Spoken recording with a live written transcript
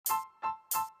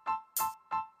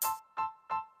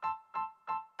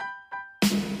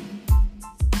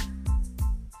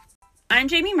I'm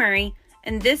Jamie Murray,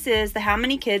 and this is the How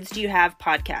Many Kids Do You Have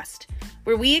podcast,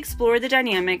 where we explore the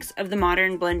dynamics of the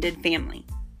modern blended family.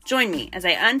 Join me as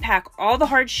I unpack all the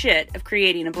hard shit of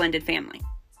creating a blended family.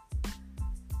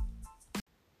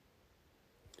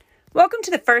 Welcome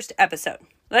to the first episode.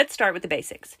 Let's start with the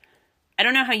basics. I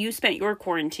don't know how you spent your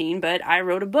quarantine, but I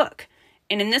wrote a book.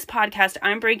 And in this podcast,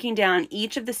 I'm breaking down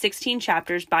each of the 16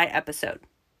 chapters by episode.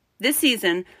 This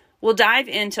season, we'll dive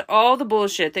into all the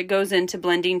bullshit that goes into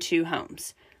blending two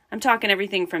homes. I'm talking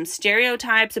everything from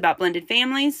stereotypes about blended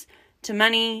families, to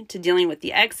money, to dealing with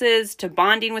the exes, to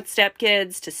bonding with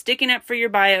stepkids, to sticking up for your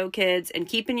bio kids, and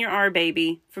keeping your R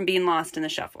baby from being lost in the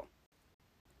shuffle.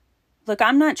 Look,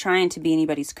 I'm not trying to be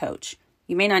anybody's coach.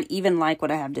 You may not even like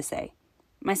what I have to say.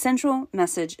 My central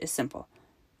message is simple.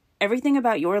 Everything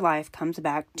about your life comes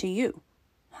back to you.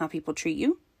 How people treat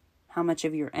you, how much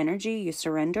of your energy you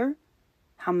surrender,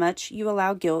 how much you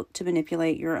allow guilt to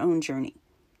manipulate your own journey.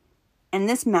 And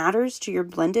this matters to your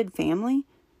blended family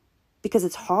because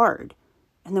it's hard.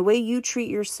 And the way you treat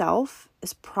yourself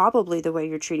is probably the way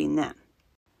you're treating them.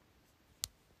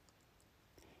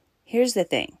 Here's the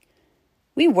thing.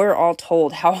 We were all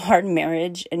told how hard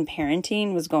marriage and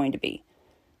parenting was going to be.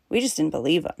 We just didn't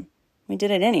believe them. We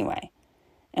did it anyway.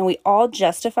 And we all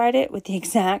justified it with the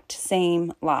exact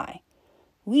same lie.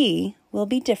 We will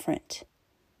be different.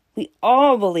 We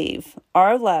all believe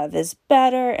our love is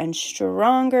better and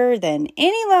stronger than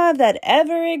any love that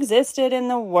ever existed in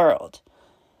the world.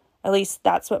 At least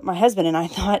that's what my husband and I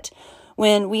thought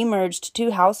when we merged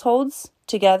two households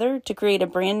together to create a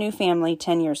brand new family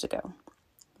 10 years ago.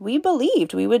 We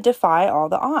believed we would defy all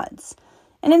the odds.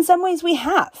 And in some ways we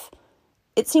have.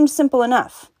 It seems simple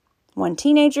enough. One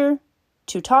teenager,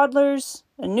 two toddlers,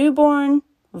 a newborn,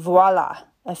 voila,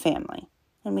 a family.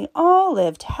 And we all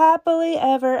lived happily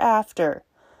ever after.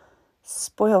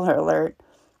 Spoiler alert,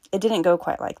 it didn't go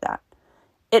quite like that.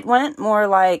 It went more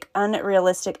like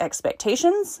unrealistic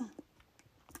expectations,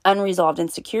 unresolved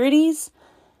insecurities,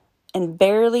 and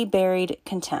barely buried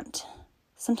contempt.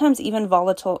 Sometimes even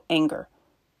volatile anger.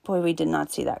 Boy, we did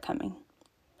not see that coming.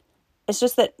 It's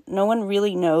just that no one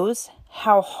really knows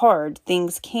how hard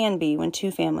things can be when two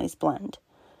families blend.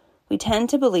 We tend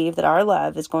to believe that our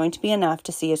love is going to be enough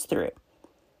to see us through.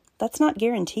 That's not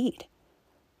guaranteed.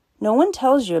 No one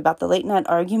tells you about the late night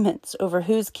arguments over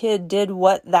whose kid did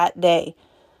what that day.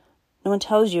 No one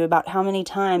tells you about how many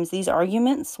times these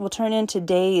arguments will turn into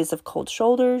days of cold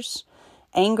shoulders,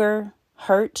 anger,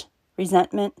 hurt,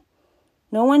 resentment.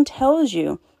 No one tells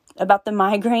you about the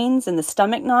migraines and the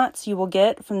stomach knots you will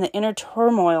get from the inner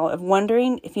turmoil of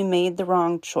wondering if you made the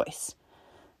wrong choice,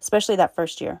 especially that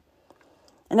first year.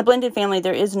 In a blended family,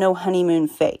 there is no honeymoon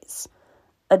phase.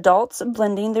 Adults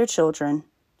blending their children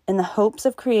in the hopes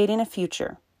of creating a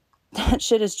future. That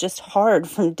shit is just hard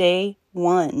from day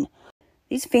one.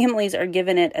 These families are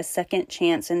given it a second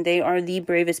chance, and they are the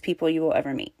bravest people you will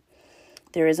ever meet.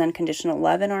 There is unconditional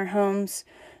love in our homes.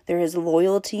 There is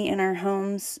loyalty in our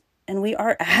homes. And we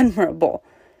are admirable.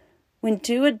 When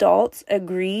two adults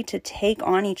agree to take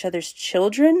on each other's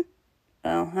children,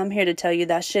 well, I'm here to tell you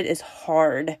that shit is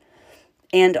hard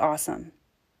and awesome.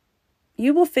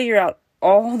 You will figure out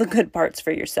all the good parts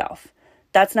for yourself.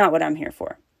 That's not what I'm here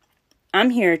for. I'm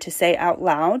here to say out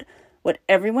loud what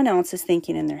everyone else is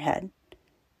thinking in their head.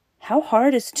 How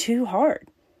hard is too hard?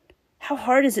 How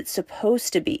hard is it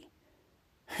supposed to be?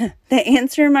 The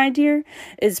answer, my dear,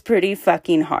 is pretty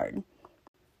fucking hard.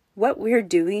 What we're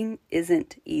doing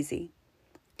isn't easy.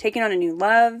 Taking on a new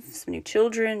love, some new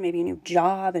children, maybe a new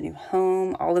job, a new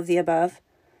home, all of the above.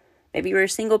 Maybe you were a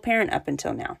single parent up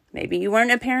until now. Maybe you weren't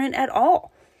a parent at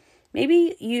all.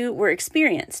 Maybe you were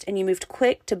experienced and you moved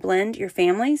quick to blend your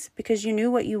families because you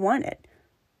knew what you wanted.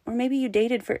 Or maybe you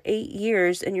dated for 8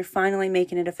 years and you're finally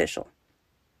making it official.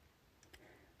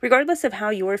 Regardless of how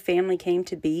your family came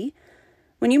to be,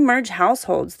 when you merge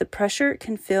households, the pressure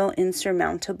can feel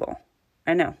insurmountable.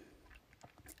 I know.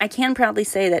 I can proudly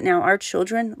say that now our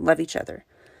children love each other.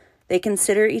 They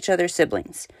consider each other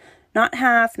siblings. Not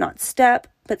half, not step,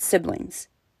 but siblings.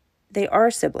 They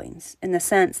are siblings in the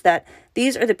sense that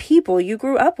these are the people you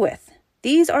grew up with.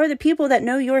 These are the people that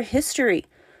know your history.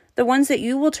 The ones that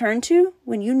you will turn to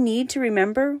when you need to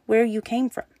remember where you came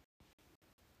from.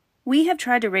 We have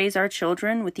tried to raise our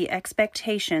children with the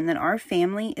expectation that our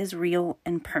family is real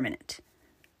and permanent.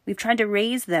 We've tried to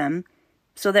raise them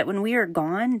so that when we are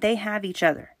gone, they have each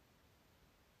other.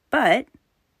 But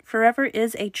forever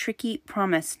is a tricky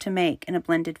promise to make in a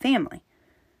blended family.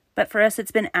 But for us,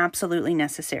 it's been absolutely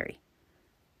necessary.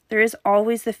 There is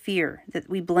always the fear that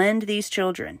we blend these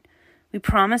children. We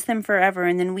promise them forever,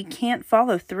 and then we can't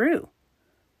follow through.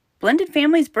 Blended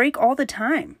families break all the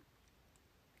time.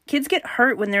 Kids get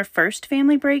hurt when their first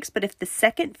family breaks, but if the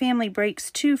second family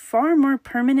breaks too, far more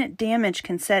permanent damage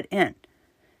can set in.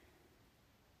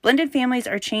 Blended families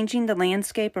are changing the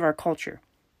landscape of our culture.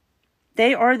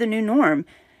 They are the new norm,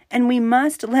 and we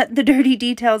must let the dirty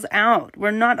details out.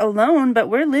 We're not alone, but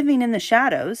we're living in the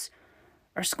shadows.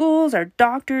 Our schools, our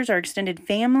doctors, our extended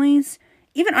families,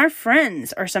 even our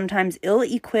friends are sometimes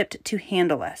ill-equipped to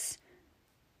handle us.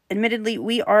 Admittedly,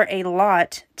 we are a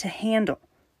lot to handle.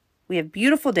 We have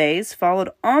beautiful days, followed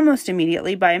almost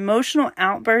immediately by emotional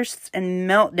outbursts and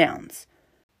meltdowns.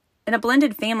 In a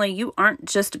blended family, you aren't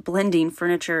just blending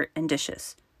furniture and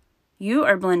dishes. You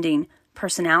are blending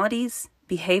personalities,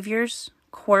 behaviors,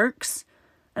 quirks,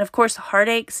 and of course,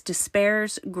 heartaches,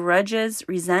 despairs, grudges,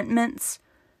 resentments.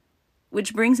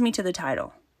 Which brings me to the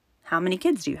title. How many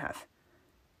kids do you have?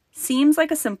 Seems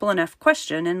like a simple enough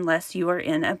question unless you are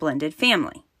in a blended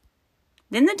family.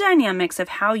 Then the dynamics of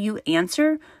how you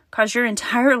answer cause your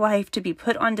entire life to be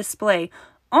put on display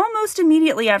almost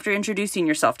immediately after introducing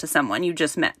yourself to someone you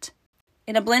just met.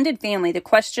 In a blended family, the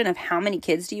question of how many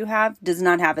kids do you have does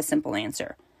not have a simple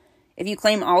answer. If you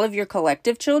claim all of your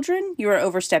collective children, you are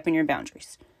overstepping your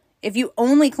boundaries. If you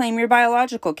only claim your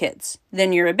biological kids,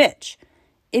 then you're a bitch.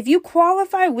 If you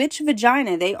qualify which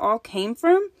vagina they all came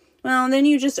from, well, then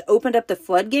you just opened up the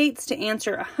floodgates to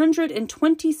answer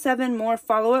 127 more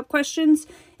follow-up questions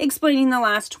explaining the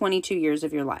last 22 years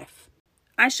of your life.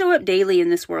 I show up daily in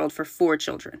this world for 4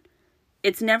 children.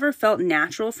 It's never felt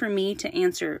natural for me to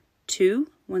answer 2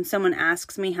 when someone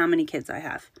asks me how many kids I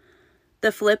have.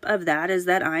 The flip of that is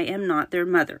that I am not their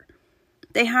mother.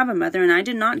 They have a mother and I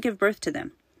did not give birth to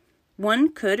them.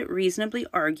 One could reasonably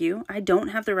argue I don't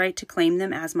have the right to claim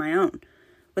them as my own,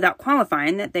 without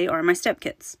qualifying that they are my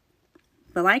stepkids.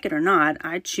 But like it or not,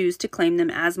 I choose to claim them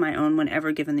as my own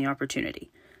whenever given the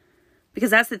opportunity.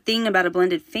 Because that's the thing about a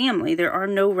blended family, there are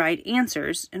no right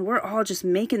answers, and we're all just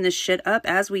making this shit up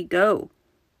as we go.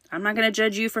 I'm not going to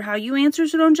judge you for how you answer,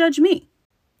 so don't judge me.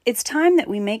 It's time that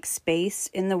we make space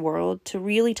in the world to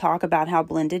really talk about how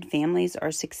blended families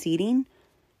are succeeding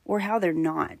or how they're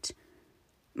not.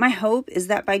 My hope is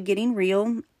that by getting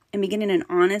real and beginning an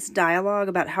honest dialogue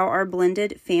about how our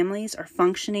blended families are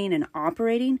functioning and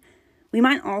operating, we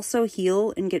might also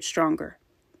heal and get stronger.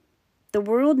 The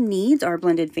world needs our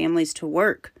blended families to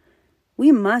work.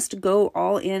 We must go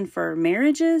all in for our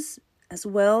marriages as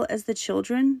well as the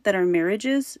children that our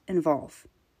marriages involve.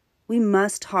 We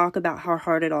must talk about how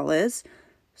hard it all is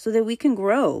so that we can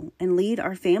grow and lead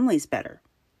our families better.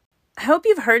 I hope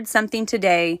you've heard something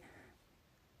today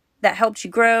that helped you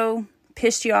grow,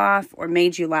 pissed you off, or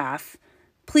made you laugh.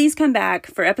 Please come back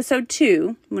for episode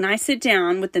 2 when I sit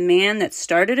down with the man that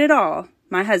started it all,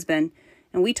 my husband,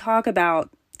 and we talk about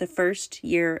the first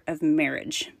year of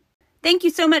marriage. Thank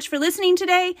you so much for listening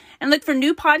today, and look for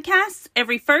new podcasts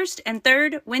every first and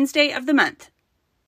third Wednesday of the month.